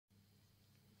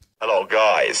Hello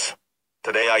guys.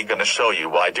 Today I'm gonna show you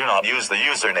why do not use the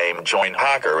username join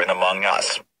hacker in Among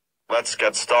Us. Let's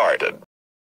get started.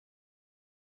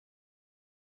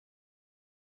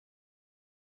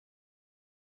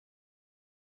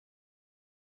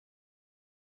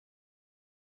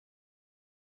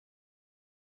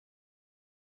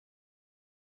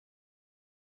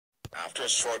 After a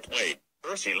short wait,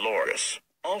 Loris,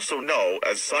 also known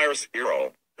as Cyrus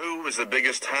Hero, who is the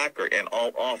biggest hacker in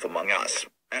all of Among Us,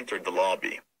 entered the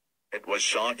lobby. It was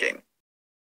shocking.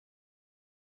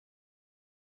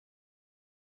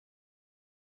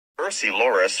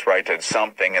 Loris wrote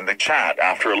something in the chat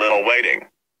after a little waiting.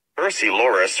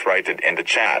 Loris wrote in the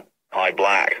chat, "Hi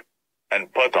Black,"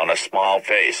 and put on a small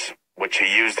face, which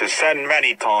he used to send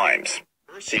many times.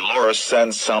 Loris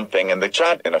sends something in the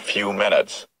chat in a few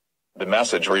minutes. The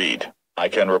message read, "I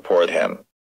can report him."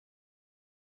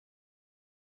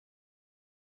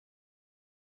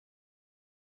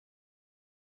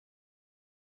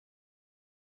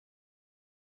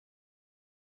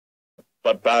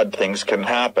 But bad things can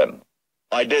happen.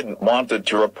 I didn't wanted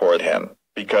to report him,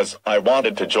 because I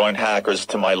wanted to join hackers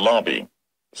to my lobby.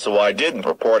 So I didn't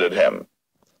reported him.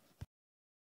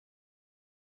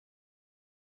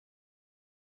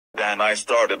 Then I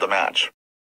started the match.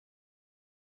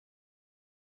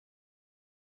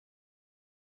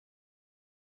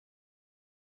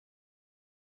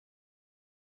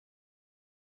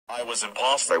 I was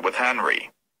imposter with Henry.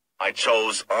 I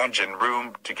chose engine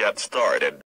room to get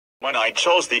started. When I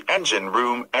chose the engine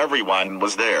room, everyone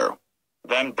was there.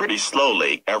 Then pretty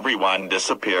slowly everyone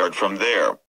disappeared from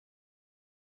there.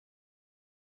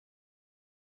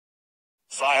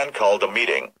 Cyan called a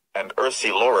meeting, and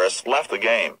Loris left the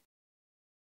game.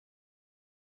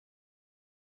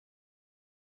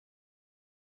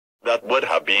 That would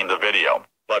have been the video,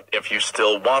 but if you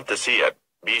still want to see it,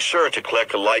 be sure to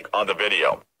click a like on the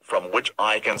video, from which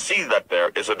I can see that there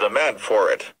is a demand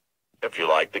for it. If you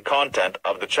like the content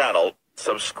of the channel,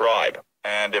 subscribe,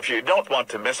 and if you don't want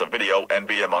to miss a video and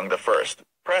be among the first,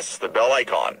 press the bell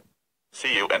icon.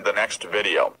 See you in the next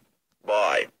video.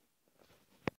 Bye.